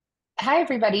Hi,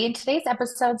 everybody. In today's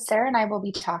episode, Sarah and I will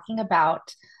be talking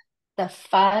about the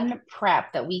fun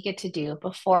prep that we get to do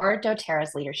before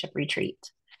doTERRA's leadership retreat.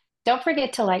 Don't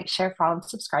forget to like, share, follow, and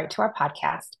subscribe to our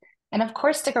podcast. And of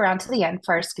course, stick around to the end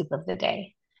for our scoop of the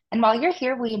day. And while you're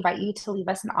here, we invite you to leave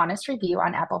us an honest review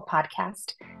on Apple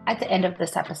Podcast at the end of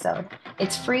this episode.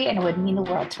 It's free and it would mean the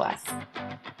world to us.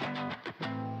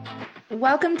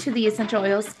 Welcome to the Essential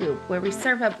Oil Scoop, where we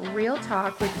serve up real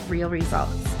talk with real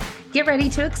results. Get ready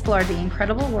to explore the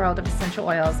incredible world of essential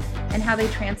oils and how they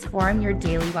transform your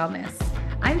daily wellness.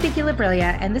 I'm Vicki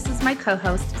Labrilia, and this is my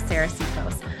co-host, Sarah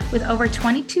Seacos. With over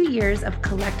 22 years of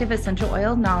collective essential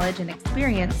oil knowledge and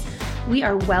experience, we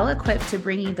are well equipped to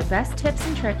bring you the best tips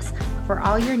and tricks for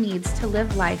all your needs to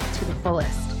live life to the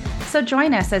fullest. So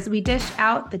join us as we dish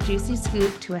out the juicy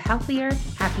scoop to a healthier,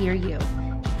 happier you.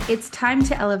 It's time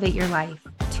to elevate your life.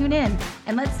 Tune in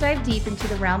and let's dive deep into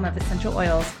the realm of essential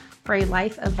oils for a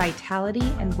life of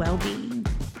vitality and well-being.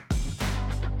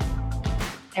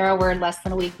 Sarah, we're less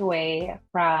than a week away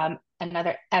from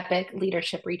another epic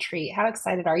leadership retreat. How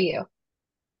excited are you?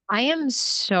 I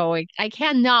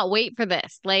cannot wait for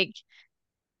this. I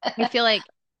feel like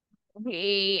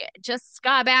we just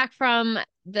got back from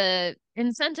the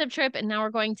incentive trip and now we're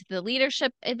going to the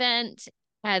leadership event,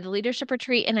 the leadership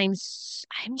retreat, and I'm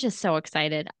just so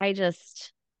excited.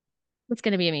 It's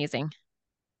going to be amazing.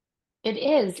 It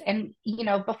is. And,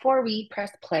 before we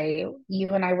press play, you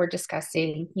and I were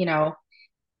discussing,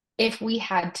 if we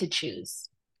had to choose,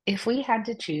 if we had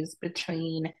to choose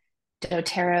between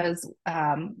doTERRA's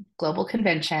global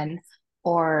convention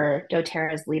or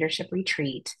doTERRA's leadership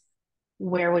retreat,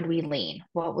 where would we lean?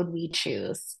 What would we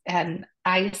choose? And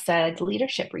I said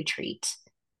leadership retreat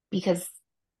because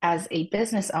as a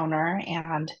business owner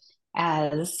and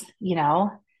as,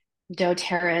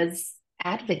 doTERRA's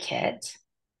advocate,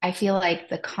 I feel like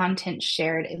the content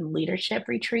shared in leadership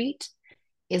retreat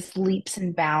is leaps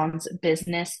and bounds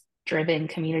business driven,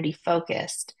 community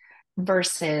focused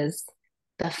versus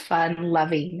the fun,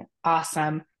 loving,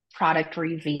 awesome product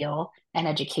reveal and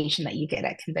education that you get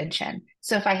at convention.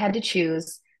 So if I had to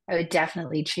choose, I would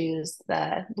definitely choose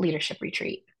the leadership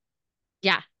retreat.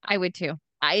 Yeah, I would too.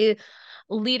 I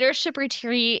Leadership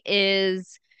retreat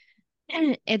is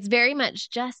it's very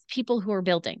much just people who are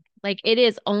building.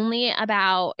 It's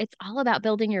all about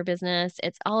building your business.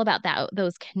 It's all about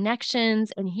those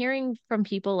connections and hearing from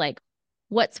people like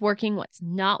what's working, what's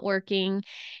not working.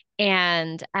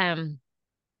 And I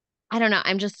don't know,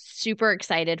 I'm super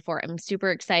excited for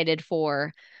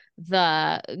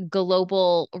the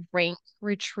global rank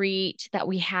retreat that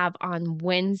we have on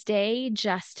Wednesday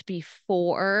just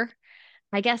before,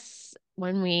 I guess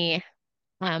when we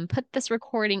put this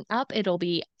recording up, it'll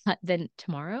be then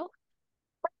tomorrow.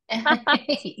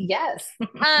 Yes.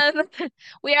 Um,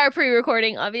 we are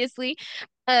pre-recording, obviously.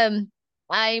 Um,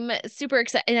 I'm super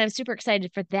excited, and I'm super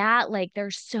excited for that. Like,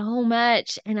 there's so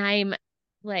much, and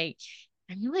like,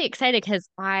 I'm really excited because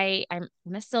I'm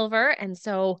a silver, and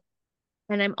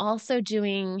I'm also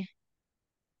doing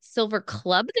Silver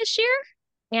Club this year,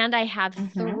 and I have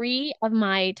Mhm. three of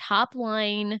my top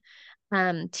line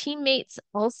teammates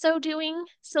also doing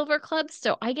Silver Club,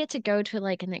 so I get to go to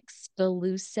like an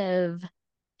exclusive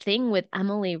thing with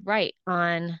Emily Wright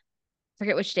on, I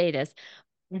forget which day it is.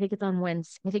 I think it's on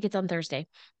Wednesday. I think it's on Thursday.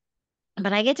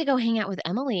 But I get to go hang out with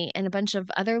Emily and a bunch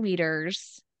of other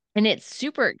leaders, and it's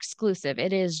super exclusive.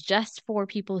 It is just for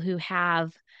people who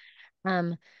have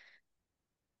um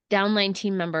downline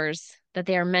team members that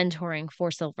they are mentoring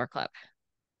for Silver Club.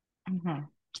 Mhm.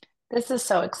 This is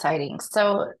so exciting.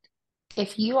 So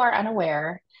if you are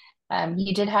unaware,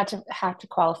 you did have to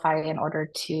qualify in order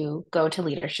to go to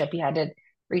leadership. You had to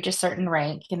reach a certain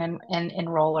rank and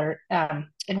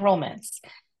enrollments.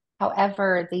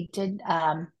 However, they did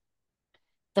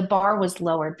the bar was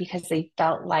lowered because they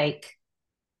felt like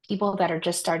people that are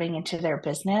just starting into their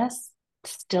business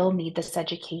still need this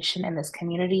education and this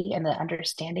community and the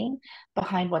understanding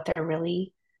behind what they're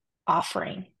really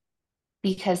offering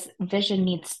because vision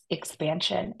needs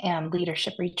expansion and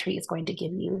leadership retreat is going to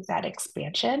give you that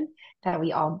expansion that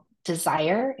we all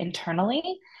desire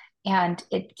internally and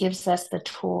it gives us the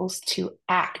tools to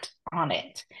act on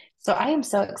it. So I am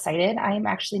so excited. I am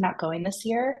actually not going this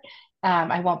year.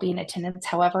 I won't be in attendance.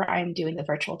 However, I'm doing the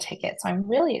virtual ticket. So I'm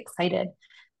really excited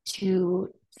to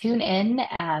tune in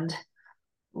and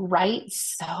write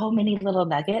so many little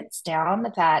nuggets down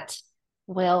that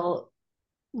will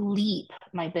leap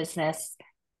my business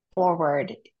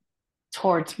forward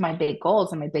towards my big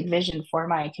goals and my big vision for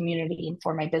my community and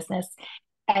for my business.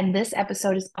 And this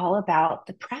episode is all about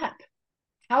the prep.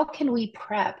 How can we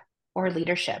prep for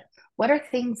leadership? what are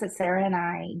things that Sarah and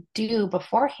I do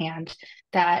beforehand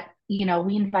that, we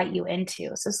invite you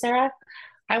into? So Sarah,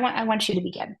 I want you to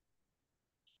begin.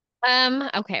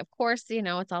 Okay, of course,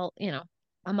 it's all,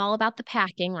 I'm all about the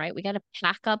packing, right? We got to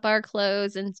pack up our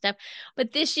clothes and stuff.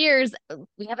 But this year's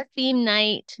we have a theme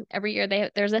night. Every year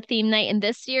there's a theme night, and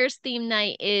this year's theme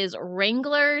night is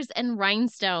Wranglers and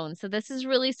Rhinestones. So this is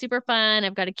really super fun.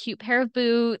 I've got a cute pair of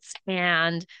boots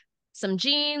and some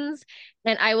jeans,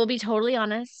 and I will be totally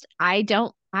honest, I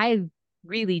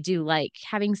really do like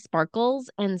having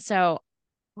sparkles, and so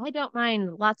I don't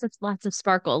mind lots of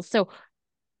sparkles. So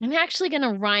I'm actually going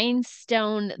to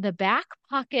rhinestone the back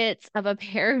pockets of a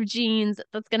pair of jeans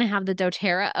that's going to have the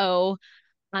doTERRA O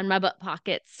on my butt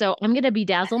pockets. So I'm going to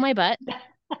bedazzle my butt.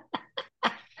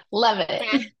 Love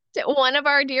it. One of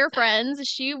our dear friends,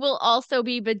 she will also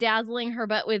be bedazzling her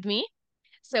butt with me.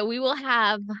 So we will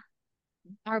have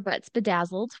our butts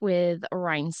bedazzled with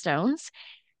rhinestones.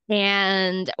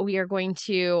 And we are going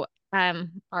to,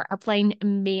 our upline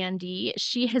Mandy,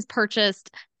 she has purchased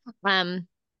um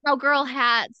cowgirl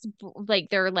hats, like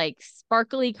they're like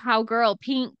sparkly cowgirl,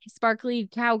 pink sparkly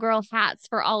cowgirl hats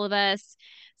for all of us.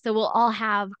 So we'll all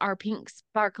have our pink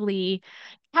sparkly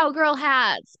cowgirl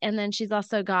hats, and then she's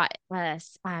also got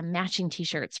us matching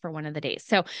t-shirts for one of the days.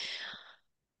 So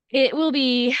it will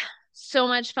be so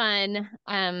much fun.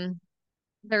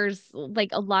 There's like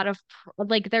a lot of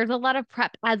there's a lot of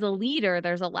prep as a leader.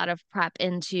 There's a lot of prep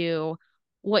into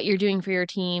what you're doing for your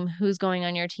team, who's going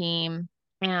on your team,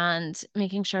 and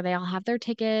making sure they all have their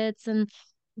tickets and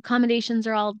accommodations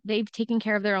are all they've taken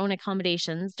care of their own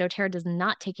accommodations. doTERRA does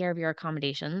not take care of your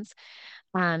accommodations.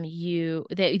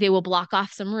 They will block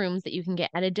off some rooms that you can get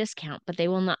at a discount, but they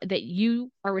will not that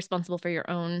you are responsible for your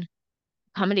own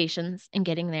accommodations and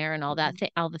getting there and all that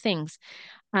all the things.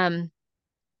 Um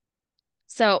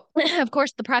so of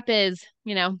course the prep is,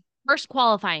 first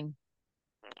qualifying.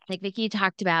 Like Vicky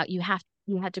talked about, you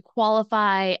had to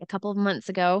qualify a couple of months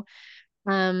ago.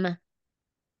 I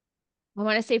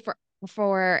want to say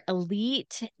for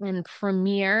elite and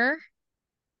premier,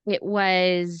 it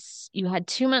was you had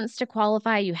 2 months to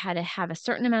qualify. You had to have a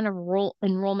certain amount of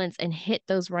enrollments and hit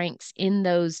those ranks in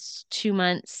those 2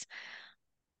 months.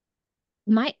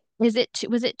 Was it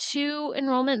two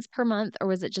enrollments per month or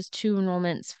was it just two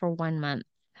enrollments for 1 month?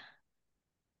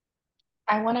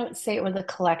 I want to say it was a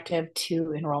collective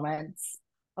two enrollments,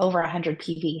 over 100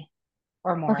 PV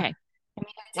or more. Okay. I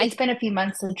mean, I it's been a few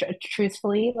months, and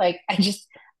truthfully, like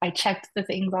I checked the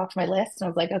things off my list and I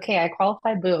was like, okay, I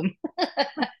qualified. Boom,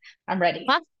 I'm ready.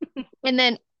 And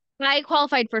then I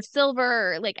qualified for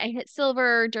silver. Like I hit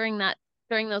silver during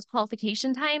those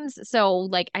qualification times. So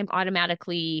like I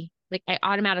automatically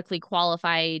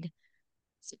qualified.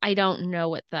 I don't know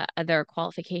what the other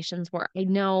qualifications were. I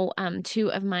know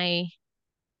two of my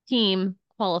team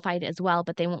qualified as well,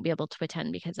 but they won't be able to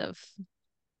attend because of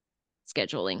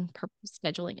scheduling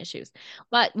issues.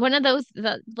 But one of those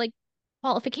the like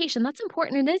qualification, that's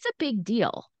important and it's a big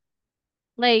deal.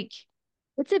 Like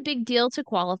it's a big deal to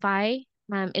qualify.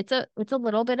 It's a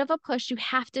little bit of a push. You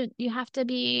have to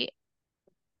be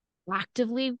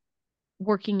actively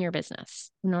working your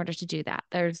business in order to do that.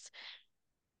 There's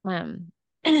um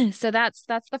so that's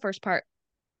the first part.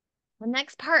 The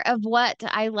next part of what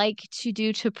I like to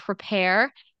do to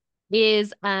prepare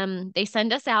is they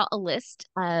send us out a list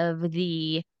of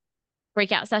the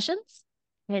breakout sessions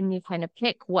and you kind of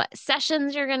pick what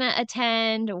sessions you're going to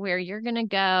attend, where you're going to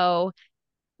go,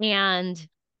 and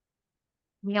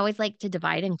we always like to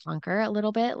divide and conquer a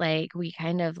little bit. Like we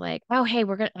kind of like, oh, hey, I'm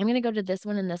gonna go to this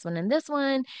one and this one and this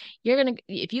one.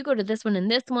 If you go to this one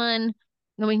and this one,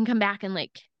 then we can come back and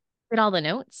like get all the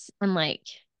notes and like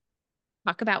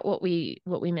talk about what we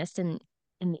missed in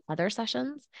the other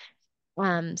sessions.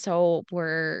 So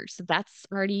that's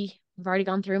already I've already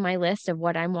gone through my list of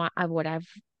what I'm of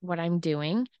what I'm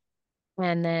doing.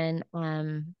 And then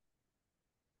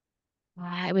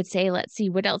I would say, let's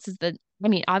see, what else I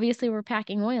mean, obviously we're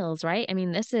packing oils, right? I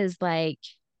mean, this is like,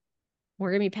 we're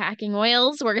going to be packing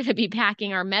oils. We're going to be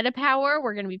packing our MetaPower.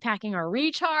 We're going to be packing our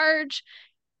recharge.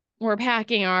 We're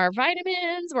packing our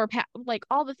vitamins. Like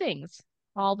all the things.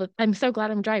 I'm so glad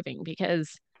I'm driving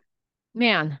because,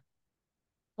 man,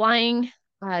 flying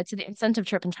to the incentive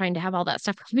trip and trying to have all that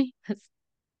stuff with me,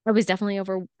 I was definitely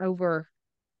over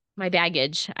my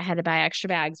baggage. I had to buy extra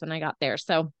bags when I got there.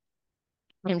 So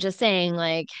I'm just saying,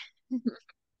 like,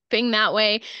 being that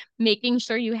way, making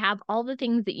sure you have all the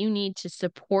things that you need to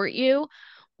support you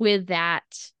with that,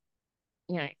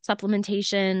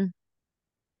 supplementation,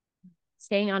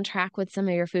 staying on track with some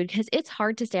of your food, because it's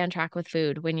hard to stay on track with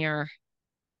food when you're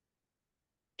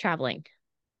traveling.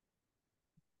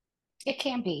 It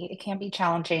can be. It can be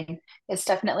challenging. It's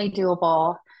definitely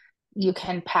doable. You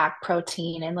can pack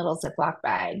protein in little Ziploc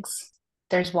bags.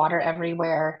 There's water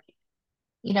everywhere.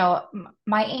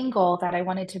 My angle that I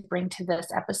wanted to bring to this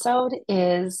episode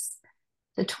is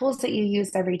the tools that you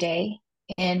use every day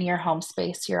in your home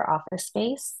space, your office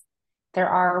space. There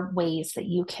are ways that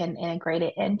you can integrate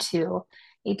it into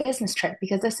a business trip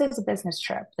because this is a business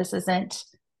trip. This isn't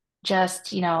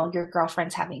just, your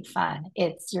girlfriend's having fun.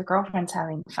 It's your girlfriend's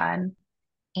having fun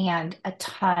and a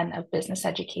ton of business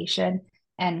education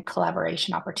and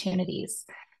collaboration opportunities.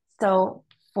 So,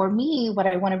 for me, what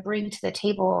I want to bring to the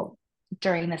table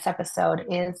during this episode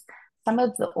is some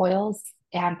of the oils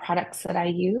and products that I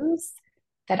use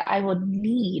that I will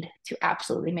need to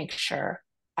absolutely make sure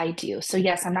I do. So,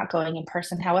 yes, I'm not going in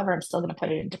person. However, I'm still going to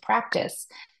put it into practice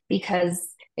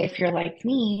because if you're like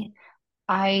me,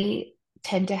 I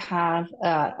tend to have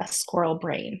a squirrel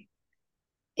brain.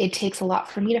 It takes a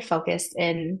lot for me to focus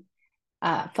in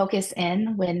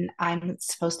when I'm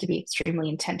supposed to be extremely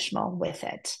intentional with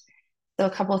it. So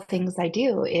a couple of things I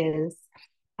do is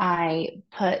I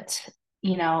put,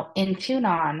 Intune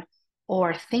on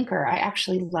or Thinker. I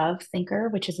actually love Thinker,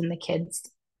 which is in the kids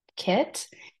kit.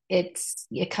 It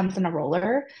comes in a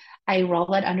roller. I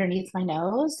roll it underneath my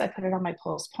nose. I put it on my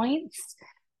pulse points.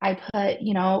 I put,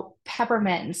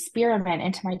 peppermint and spearmint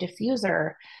into my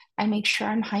diffuser. I make sure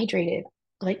I'm hydrated,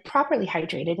 like properly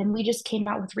hydrated. And we just came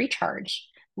out with Recharge,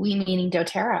 we meaning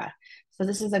doTERRA. So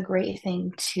this is a great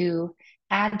thing to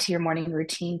add to your morning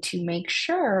routine to make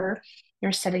sure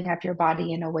you're setting up your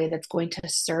body in a way that's going to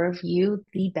serve you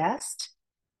the best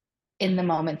in the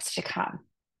moments to come.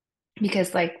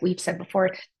 Because, like we've said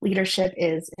before, leadership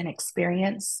is an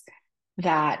experience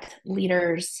that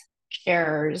leaders,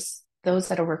 sharers, those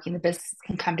that are working the business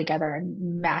can come together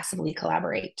and massively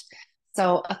collaborate.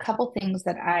 So, a couple things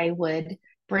that I would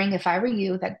bring if I were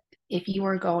you, that if you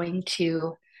were going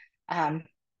to um,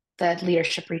 the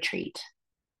leadership retreat,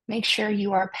 make sure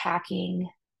you are packing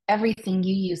everything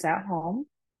you use at home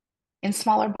in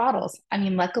smaller bottles. I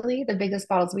mean, luckily, the biggest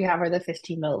bottles we have are the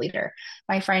 15 milliliter.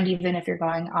 My friend, even if you're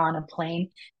going on a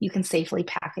plane, you can safely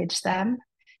package them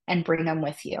and bring them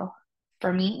with you.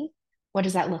 For me, what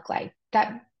does that look like?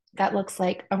 That looks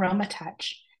like Aroma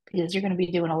Touch because you're going to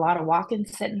be doing a lot of walking,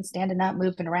 sitting, standing up,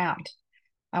 moving around.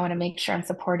 I want to make sure I'm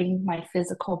supporting my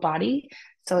physical body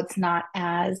so it's not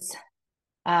as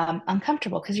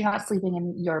uncomfortable because you're not sleeping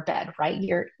in your bed, right?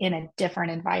 You're in a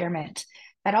different environment.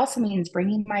 That also means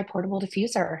bringing my portable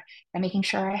diffuser and making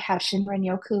sure I have Shinrin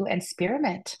Yoku and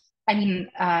spearmint. I mean,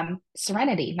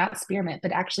 Serenity, not spearmint,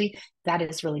 but actually that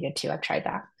is really good too. I've tried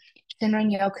that.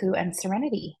 Shinrin Yoku and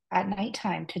Serenity at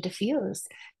nighttime to diffuse,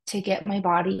 to get my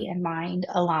body and mind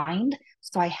aligned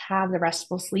so I have the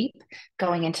restful sleep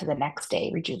going into the next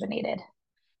day rejuvenated.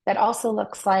 That also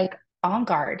looks like On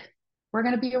Guard. We're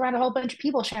going to be around a whole bunch of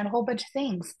people sharing a whole bunch of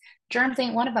things. Germs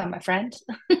ain't one of them, my friend.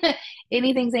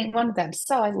 Anything ain't one of them.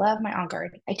 So I love my On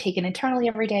Guard. I take it internally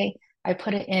every day. I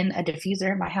put it in a diffuser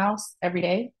in my house every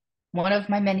day, one of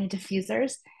my many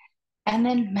diffusers. And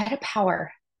then MetaPower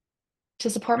to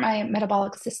support my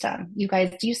metabolic system. You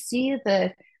guys, do you see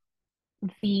the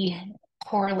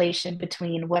correlation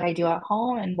between what I do at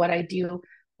home and what I do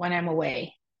when I'm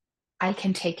away? I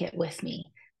can take it with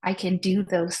me. I can do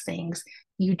those things.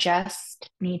 You just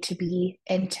need to be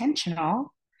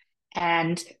intentional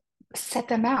and set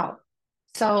them out.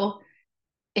 So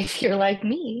if you're like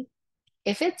me,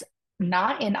 if it's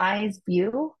not in eyes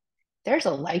view, there's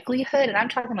a likelihood, and I'm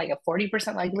talking like a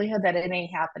 40% likelihood that it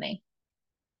ain't happening.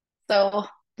 So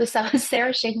the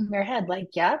Sarah shaking their head, like,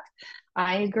 yep,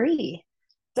 I agree.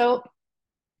 So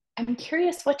I'm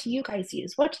curious, what do you guys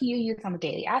use? What do you use on the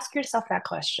daily? Ask yourself that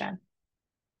question.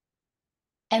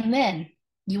 And then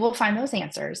you will find those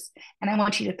answers. And I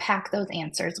want you to pack those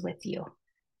answers with you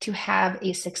to have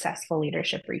a successful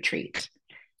leadership retreat.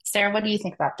 Sarah, what do you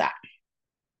think about that?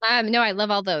 No, I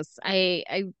love all those.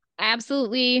 I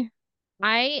absolutely,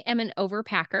 I am an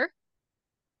overpacker.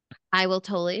 I will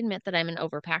totally admit that I'm an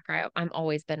overpacker. I'm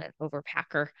always been an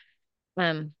overpacker.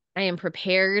 I am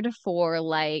prepared for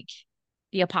like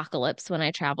the apocalypse when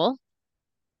I travel,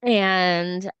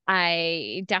 and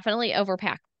I definitely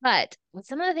overpack. But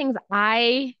some of the things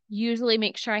I usually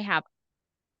make sure I have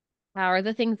are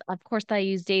the things, of course, that I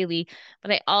use daily,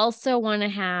 but I also want to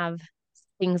have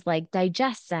things like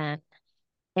digestion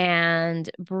and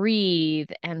breathe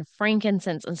and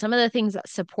frankincense and some of the things that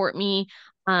support me.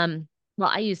 Well,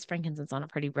 I use frankincense on a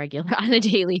pretty regular on a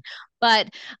daily, but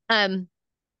um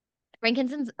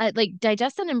frankincense, like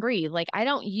digestin and breathe. Like I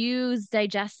don't use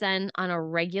digestin on a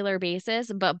regular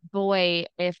basis, but boy,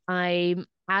 if I'm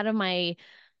out of my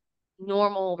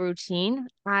normal routine,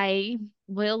 I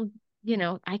will,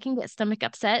 I can get stomach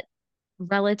upset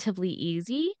relatively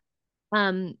easy.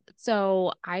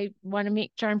 So I want to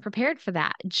make sure I'm prepared for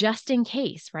that just in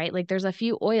case, right? Like there's a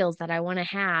few oils that I want to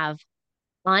have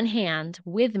on hand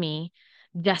with me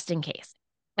just in case.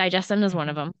 Digestin is one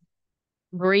of Mhm. them.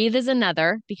 Breathe is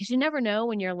another because you never know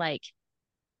when you're like,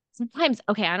 sometimes,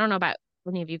 okay, I don't know about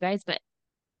any of you guys, but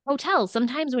hotels,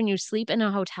 sometimes when you sleep in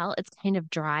a hotel, it's kind of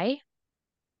dry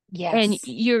and Yes,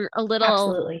 you're a little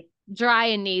absolutely. dry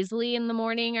and nasally in the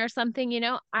morning or something,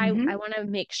 I Hmm. want to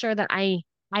make sure that I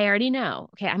already know,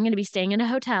 okay, I'm going to be staying in a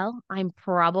hotel. I'm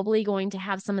probably going to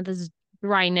have some of this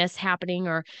dryness happening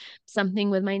or something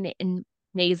with my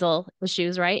nasal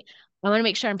issues, right? I want to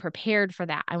make sure I'm prepared for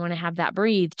that. I want to have that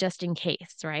breathe just in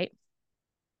case, right?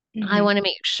 I Hmm. want to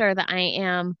make sure that I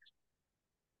am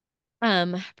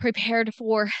prepared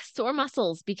for sore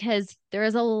muscles because there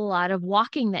is a lot of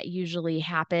walking that usually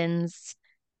happens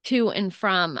to and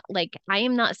from. Like I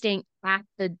am not staying at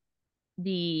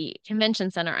the convention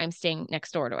center, I'm staying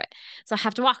next door to it. So I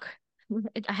have to walk.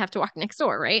 I have to walk next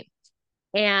door, right?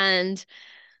 And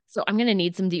so I'm gonna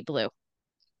need some deep blue.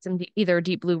 Either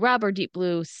deep blue rub or deep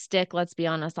blue stick. Let's be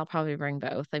honest, I'll probably bring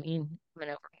both. I mean, I'm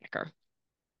an overpacker.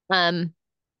 Um,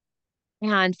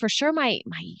 and for sure my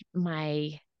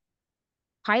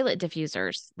pilot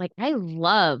diffusers. Like I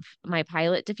love my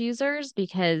pilot diffusers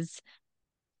because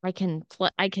I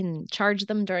can charge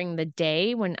them during the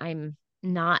day when I'm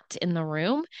not in the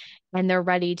room and they're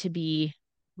ready to be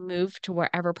moved to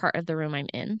wherever part of the room I'm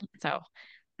in. So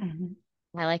Hmm.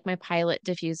 I like my pilot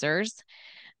diffusers.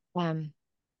 Um,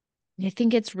 I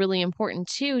think it's really important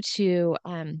too to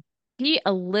be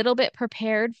a little bit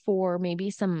prepared for maybe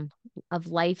some of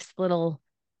life's little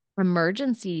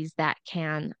emergencies that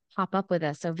can pop up with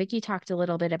us. So Vicky talked a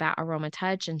little bit about Aroma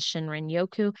Touch and Shinrin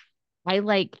Yoku. I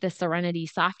like the Serenity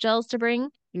soft gels to bring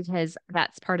because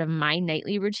that's part of my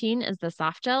nightly routine is the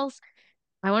soft gels.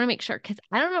 I want to make sure because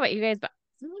I don't know about you guys, but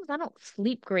sometimes I don't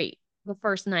sleep great the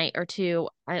first night or two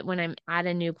when I'm at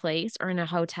a new place or in a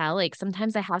hotel. Like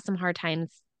sometimes I have some hard times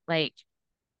like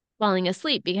falling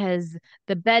asleep because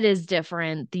the bed is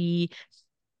different. The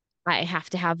I have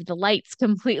to have the lights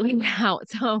completely out.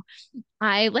 So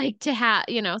I like to have,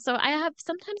 so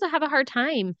sometimes I have a hard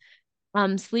time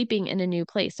sleeping in a new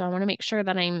place. So I want to make sure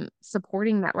that I'm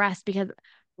supporting that rest because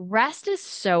rest is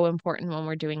so important when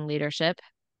we're doing leadership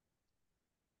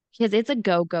because it's a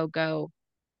go, go, go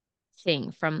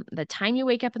thing from the time you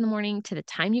wake up in the morning to the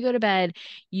time you go to bed.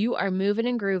 You are moving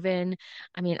and grooving.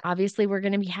 I mean, obviously, we're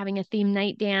going to be having a theme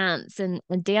night dance and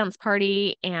a dance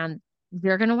party, and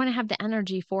you're going to want to have the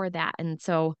energy for that. And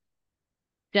so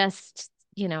just,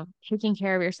 taking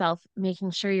care of yourself,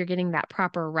 making sure you're getting that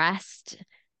proper rest,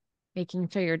 making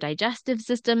sure your digestive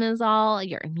system is all,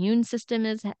 your immune system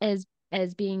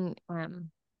is being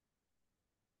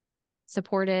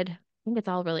supported. I think it's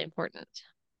all really important.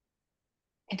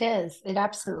 It is. It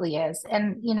absolutely is.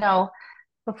 And,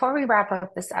 before we wrap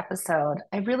up this episode,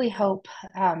 I really hope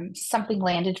something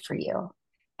landed for you.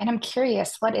 And I'm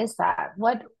curious, what is that?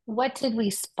 What did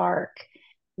we spark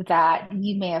that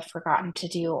you may have forgotten to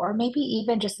do? Or maybe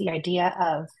even just the idea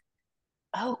of,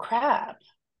 oh crap.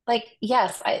 Like,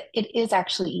 yes, it is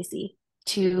actually easy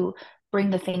to bring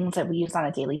the things that we use on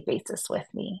a daily basis with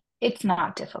me. It's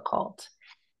not difficult,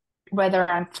 whether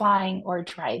I'm flying or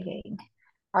driving.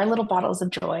 Our little bottles of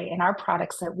joy and our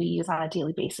products that we use on a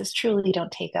daily basis truly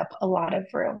don't take up a lot of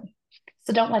room.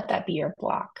 So don't let that be your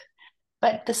block.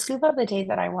 But the scoop of the day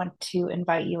that I want to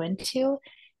invite you into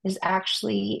is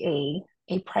actually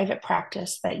a private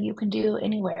practice that you can do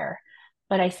anywhere.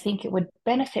 But I think it would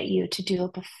benefit you to do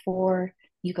it before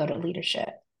you go to leadership.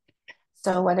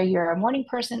 So whether you're a morning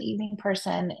person, evening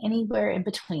person, anywhere in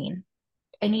between,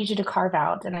 I need you to carve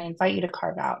out, and I invite you to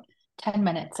carve out 10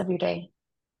 minutes of your day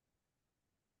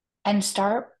and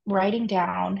start writing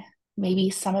down maybe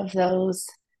some of those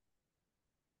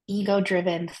ego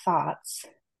driven thoughts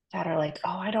that are like,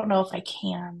 oh, I don't know if I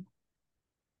can.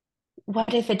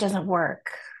 What if it doesn't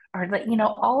work? Or like,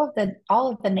 all of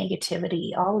the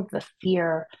negativity, all of the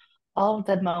fear, all of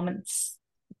the moments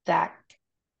that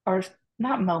are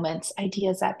not moments,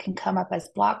 ideas that can come up as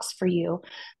blocks for you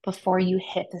before you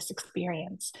hit this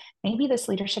experience. Maybe this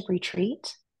leadership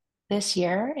retreat this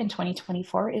year in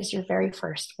 2024 is your very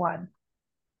first one.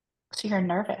 So you're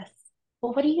nervous.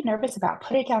 Well, what are you nervous about?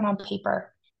 Put it down on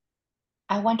paper.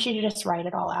 I want you to just write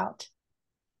it all out.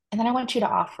 And then I want you to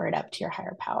offer it up to your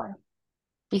higher power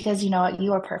because you know what?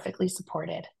 You are perfectly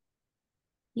supported.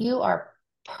 You are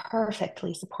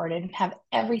perfectly supported and have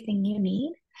everything you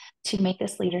need to make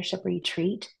this leadership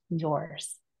retreat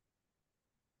yours.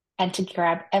 and to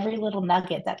grab every little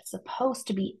nugget that's supposed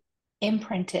to be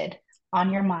imprinted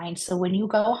on your mind. So when you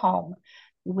go home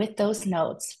with those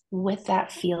notes, with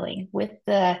that feeling, with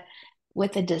the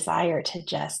desire to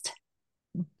just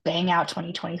bang out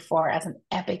 2024 as an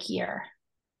epic year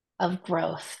of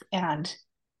growth and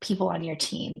people on your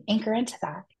team, anchor into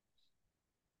that.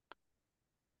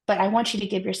 But I want you to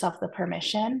give yourself the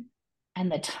permission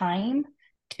and the time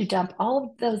to dump all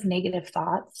of those negative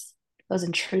thoughts, those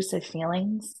intrusive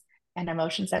feelings and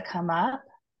emotions that come up.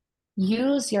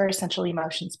 Use your essential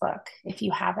emotions book if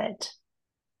you have it.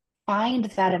 Find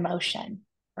that emotion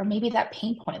or maybe that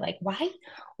pain point. Like,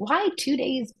 why 2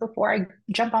 days before I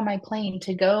jump on my plane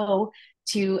to go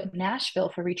to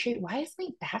Nashville for retreat, why is my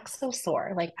back so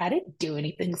sore? Like, I didn't do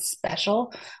anything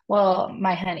special. Well,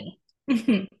 my honey,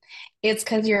 it's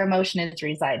because your emotion is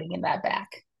residing in that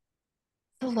back.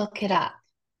 So look it up,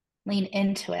 lean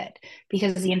into it,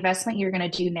 because the investment you're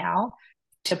going to do now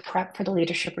to prep for the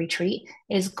leadership retreat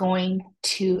is going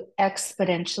to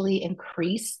exponentially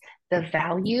increase the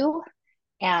value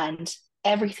and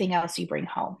everything else you bring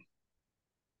home.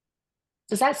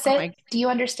 Does that Oh sit? my. Do you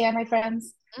understand, my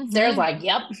friends? Sarah's Mm-hmm. like,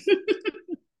 yep.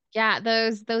 Yeah,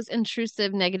 those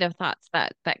intrusive negative thoughts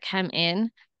that come in.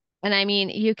 And I mean,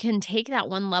 you can take that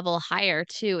one level higher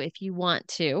too if you want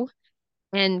to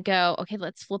and go, okay,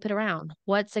 let's flip it around.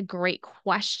 What's a great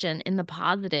question in the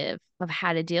positive of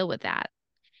how to deal with that?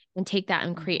 And take that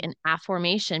and create Mhm. an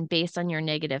affirmation based on your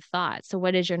negative thought. So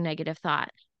what is your negative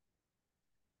thought?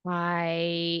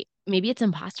 Why maybe it's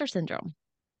imposter syndrome,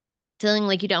 feeling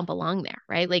like you don't belong there,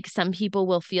 right? Like some people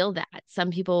will feel that.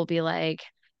 Some people will be like,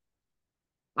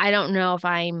 I don't know if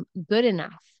I'm good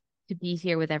enough to be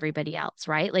here with everybody else,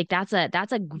 right? Like that's a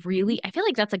Mhm. really I feel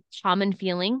like that's a common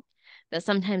feeling that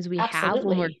sometimes we have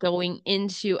when we're Absolutely. going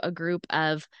into a group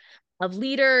of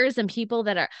leaders and people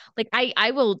that are like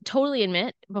I will totally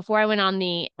admit before I went on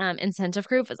the incentive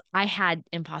group I had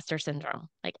imposter syndrome.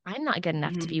 Like I'm not good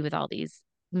enough to Mhm. be with all these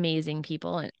amazing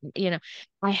people and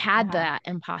I had Yeah. that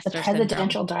The imposter syndrome.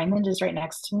 presidential diamond is right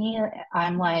next to me.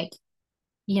 I'm like,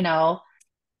 you know,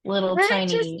 little I'm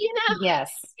just, tiny,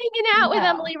 yes. hanging out with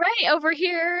Yeah. Emily Wright over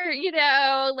here,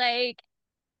 like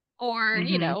or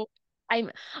Hmm.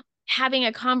 I'm having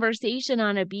a conversation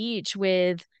on a beach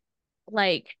with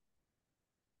like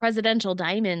presidential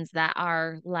diamonds that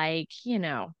are like,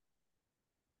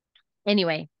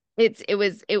 anyway,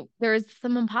 there's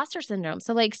some imposter syndrome.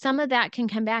 So like some of that can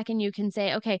come back and you can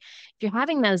say, okay, if you're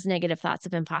having those negative thoughts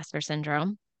of imposter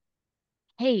syndrome,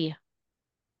 hey,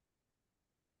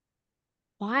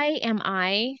 why am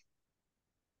I,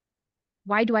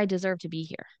 why do I deserve to be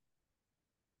here?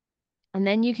 And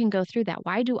then you can go through that.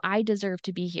 Why do I deserve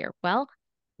to be here? Well,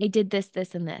 I did this,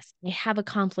 this, and this. I have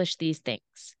accomplished these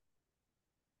things.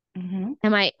 Hmm.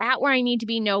 Am I at where I need to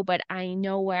be? No, but I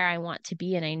know where I want to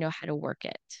be and I know how to work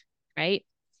it. Right.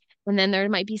 And then there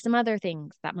might be some other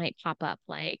things that might pop up,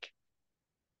 like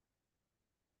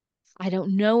I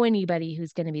don't know anybody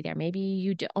who's going to be there. Maybe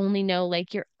you only know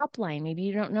like your upline. Maybe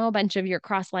you don't know a bunch of your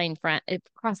crossline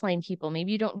people.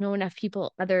 Maybe you don't know enough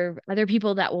people, other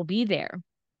people that will be there.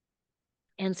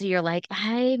 And so you're like,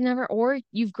 I've never, or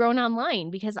you've grown online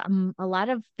because a lot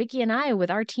of Vicky and I with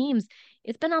our teams,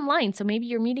 it's been online. So maybe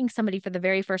you're meeting somebody for the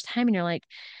very first time and you're like,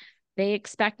 they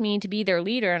expect me to be their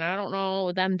leader and I don't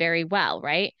know them very well,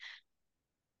 right?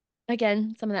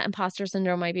 Again, some of that imposter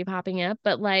syndrome might be popping up,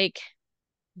 but like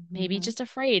maybe Hmm. just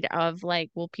afraid of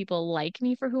like, will people like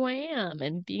me for who I am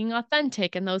and being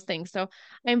authentic and those things. So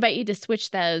I invite you to switch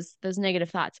those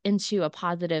negative thoughts into a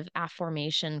positive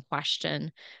affirmation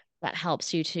question that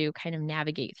helps you to kind of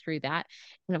navigate through that.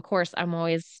 And of course, I'm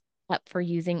always up for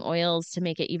using oils to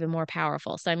make it even more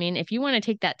powerful. So I mean, if you want to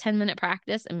take that 10-minute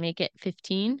practice and make it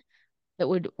 15, that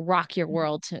would rock your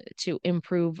world to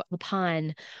improve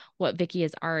upon what Vicky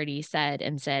has already said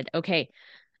and said, okay,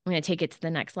 I'm going to take it to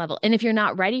the next level. And if you're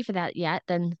not ready for that yet,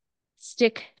 then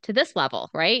stick to this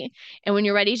level, right? And when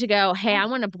you're ready to go, hey, Yeah. I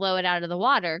want to blow it out of the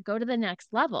water, go to the next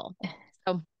level.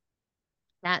 So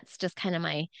that's just kind of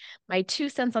my 2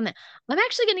 cents on that. I'm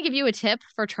actually going to give you a tip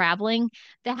for traveling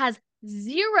that has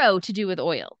zero to do with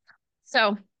oil.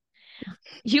 So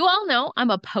you all know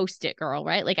I'm a post-it girl,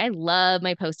 right? Like I love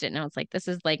my post-it notes. Like this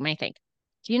is like my thing.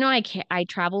 Do you know I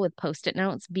travel with post-it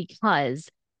notes because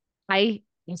I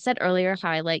I said earlier how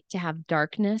I like to have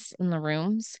darkness in the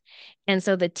rooms. And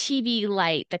so the TV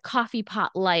light, the coffee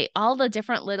pot light, all the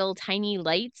different little tiny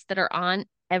lights that are on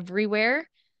everywhere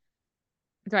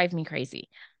drive me crazy.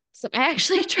 So I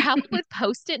actually travel with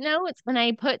post-it notes and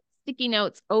I put sticky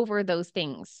notes over those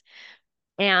things.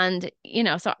 And,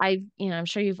 so I'm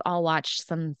sure you've all watched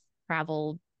some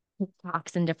travel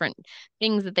TikToks and different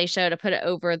things that they show to put it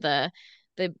over the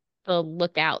the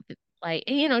lookout, like,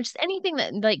 just anything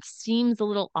that like seems a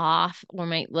little off or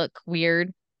might look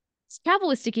weird. Travel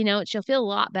with sticky notes. You'll feel a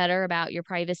lot better about your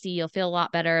privacy. You'll feel a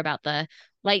lot better about the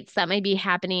lights that might be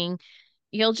happening.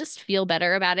 You'll just feel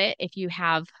better about it if you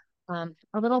have a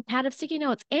little pad of sticky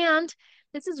notes. And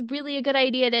this is really a good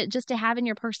idea to have in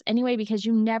your purse anyway, because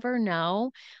you never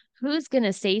know who's going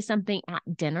to say something at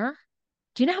dinner.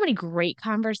 Do you know how many great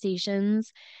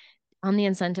conversations on the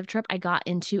incentive trip I got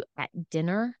into at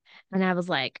dinner? And I was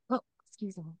like, oh,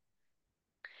 excuse me.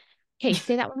 Okay,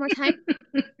 say that one more time.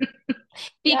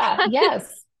 Yeah, Because,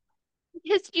 yes.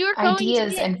 because you're going to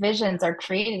Ideas get, and visions are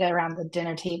created around the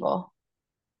dinner table.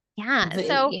 yeah.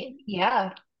 So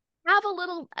Yeah. have a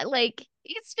little, like,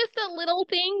 it's just a little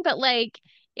thing, but like,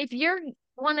 if you're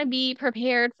want to be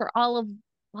prepared for all of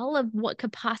what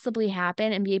could possibly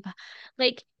happen and be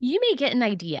like, you may get an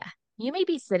idea. You may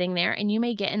be sitting there and you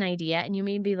may get an idea and you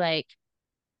may be like,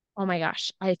 oh my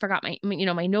gosh, I forgot my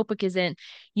notebook is in.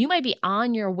 You might be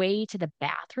on your way to the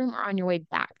bathroom or on your way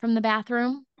back from the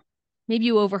bathroom. Maybe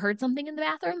you overheard something in the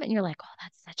bathroom and you're like, oh,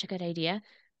 that's such a good idea.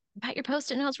 Got your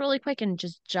post-it notes really quick and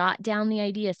just jot down the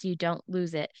idea so you don't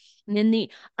lose it. And then the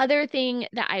other thing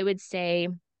that I would say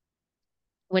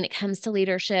when it comes to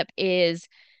leadership is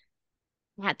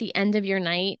at the end of your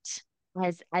night,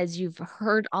 as you've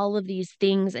heard all of these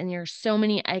things and there's so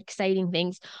many exciting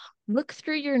things, look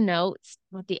through your notes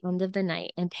at the end of the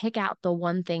night and pick out the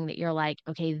one thing that you're like,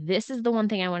 okay, this is the one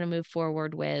thing I want to move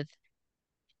forward with,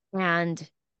 and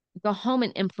go home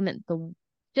and implement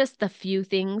the few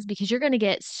things, because you're going to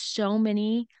get so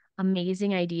many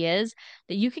amazing ideas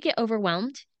that you could get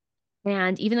overwhelmed.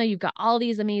 And even though you've got all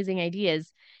these amazing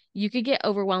ideas, you could get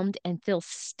overwhelmed and feel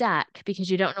stuck because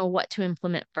you don't know what to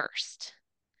implement first.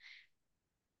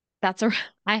 That's a,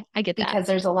 I get that. Because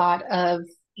there's a lot of,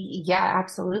 yeah,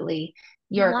 absolutely.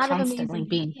 A You're lot of constantly amazing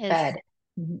being ideas. fed,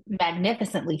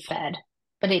 magnificently fed,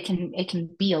 but it can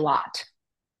be a lot.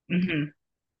 Hmm.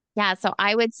 Yeah, so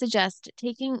I would suggest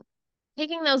taking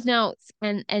those notes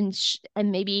and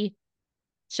maybe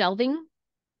shelving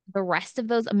the rest of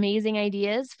those amazing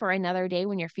ideas for another day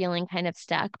when you're feeling kind of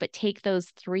stuck, but take those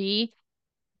three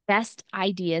best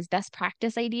ideas, best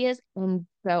practice ideas, and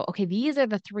go, okay, these are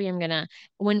the three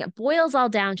when it boils all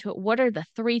down to it, what are the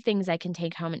three things I can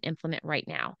take home and implement right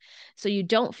now? So you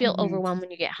don't feel Hmm. overwhelmed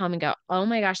when you get home and go, oh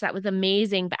my gosh, that was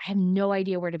amazing, but I have no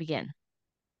idea where to begin.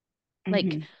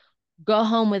 Like, Hmm. go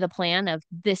home with a plan of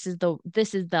this is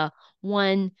the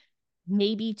one,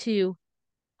 maybe two,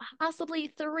 possibly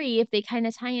three if they kind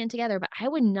of tie in together. But I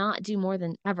would not do more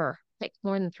than ever pick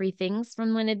more than three things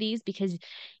from one of these, because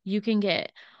you can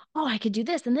get, oh, I could do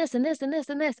this and this and this and this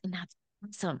and this, and that's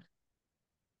awesome.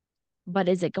 But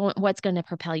what's going to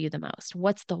propel you the most?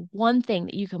 What's the one thing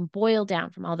that you can boil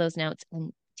down from all those notes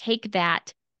and take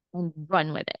that and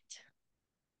run with it?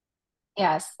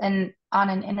 Yes. And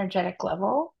on an energetic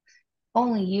level,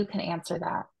 only you can answer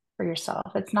that for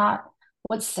yourself. It's not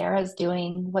what Sarah's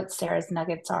doing, what Sarah's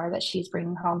nuggets are that she's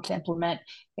bringing home to implement.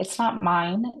 It's not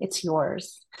mine, it's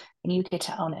yours, and you get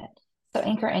to own it. So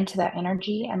anchor into that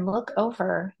energy and look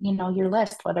over, your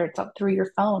list, whether it's up through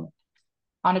your phone,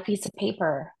 on a piece of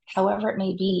paper, however it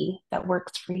may be that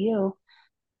works for you.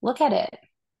 Look at it,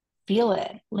 feel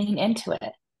it, lean into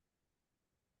it.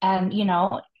 And,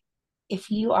 if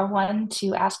you are one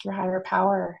to ask your higher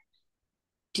power,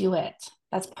 do it.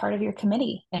 That's part of your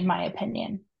committee, in my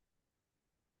opinion.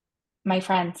 My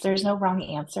friends, there's no wrong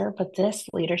answer, but this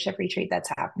leadership retreat that's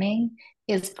happening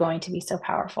is going to be so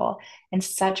powerful and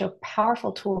such a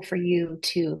powerful tool for you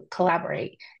to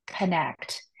collaborate,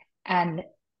 connect, and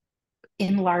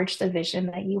enlarge the vision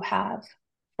that you have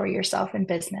for yourself in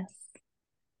business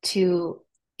to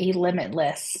a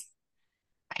limitless,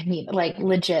 I mean, like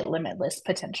legit limitless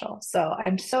potential. So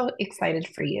I'm so excited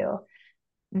for you.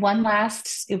 One last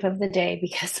scoop of the day,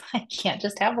 because I can't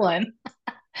just have one,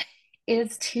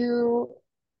 is to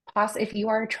pause if you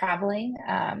are traveling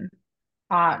on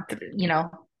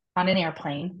on an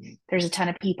airplane, there's a ton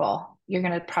of people. You're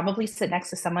going to probably sit next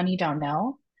to someone you don't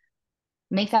know.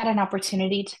 Make that an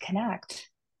opportunity to connect,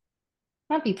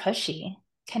 not be pushy.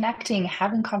 Connecting,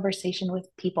 having conversation with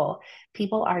people.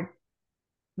 People are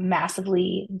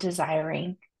massively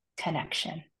desiring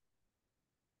connection,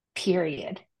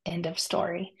 period. End of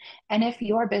story. And if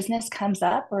your business comes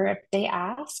up or if they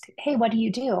ask, hey, what do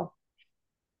you do?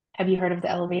 Have you heard of the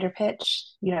elevator pitch?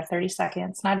 You have 30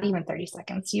 seconds, not even 30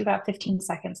 seconds. You got 15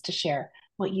 seconds to share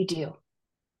what you do.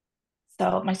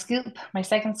 So, my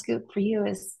second scoop for you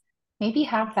is maybe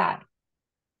have that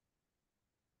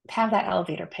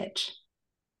elevator pitch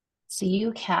so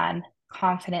you can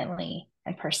confidently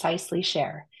and precisely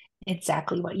share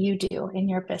exactly what you do in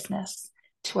your business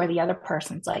to where the other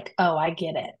person's like, oh, I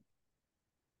get it.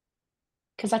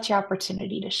 Because that's your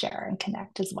opportunity to share and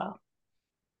connect as well.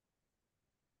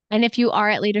 And if you are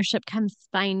at leadership, come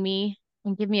find me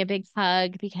and give me a big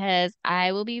hug because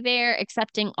I will be there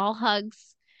accepting all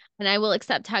hugs and I will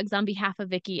accept hugs on behalf of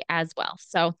Vicky as well.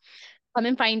 So come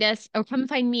and find us or come and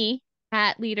find me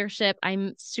at leadership.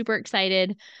 I'm super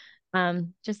excited.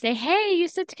 Just say, hey, you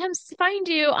said to come find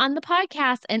you on the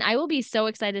podcast, and I will be so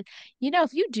excited.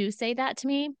 If you do say that to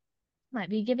me, I might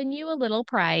be giving you a little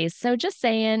prize. So just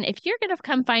saying, if you're going to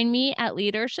come find me at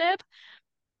leadership,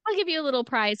 I'll give you a little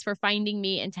prize for finding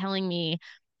me and telling me,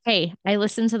 hey, I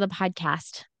listened to the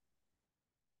podcast.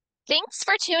 Thanks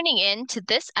for tuning in to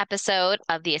this episode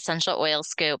of the Essential Oil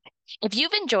Scoop. If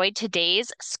you've enjoyed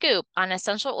today's scoop on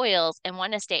essential oils and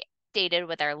want to stay updated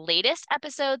with our latest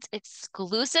episodes,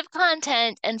 exclusive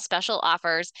content, and special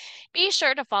offers, be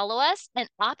sure to follow us and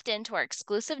opt into our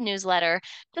exclusive newsletter.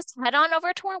 Just head on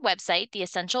over to our website,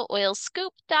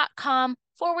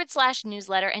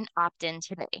 theessentialoilscoop.com/newsletter, and opt in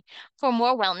today. For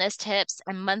more wellness tips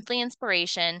and monthly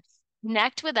inspiration,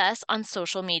 connect with us on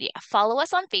social media. Follow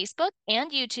us on Facebook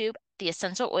and YouTube, the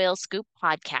Essential Oil Scoop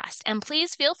Podcast. And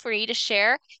please feel free to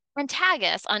share and tag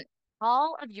us on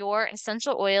all of your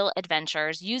essential oil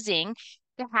adventures using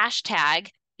the hashtag,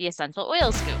 the Essential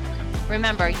Oil Scoop.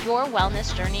 Remember, your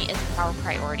wellness journey is our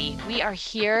priority. We are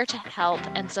here to help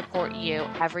and support you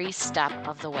every step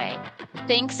of the way.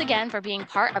 Thanks again for being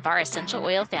part of our essential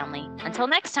oil family. Until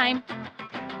next time.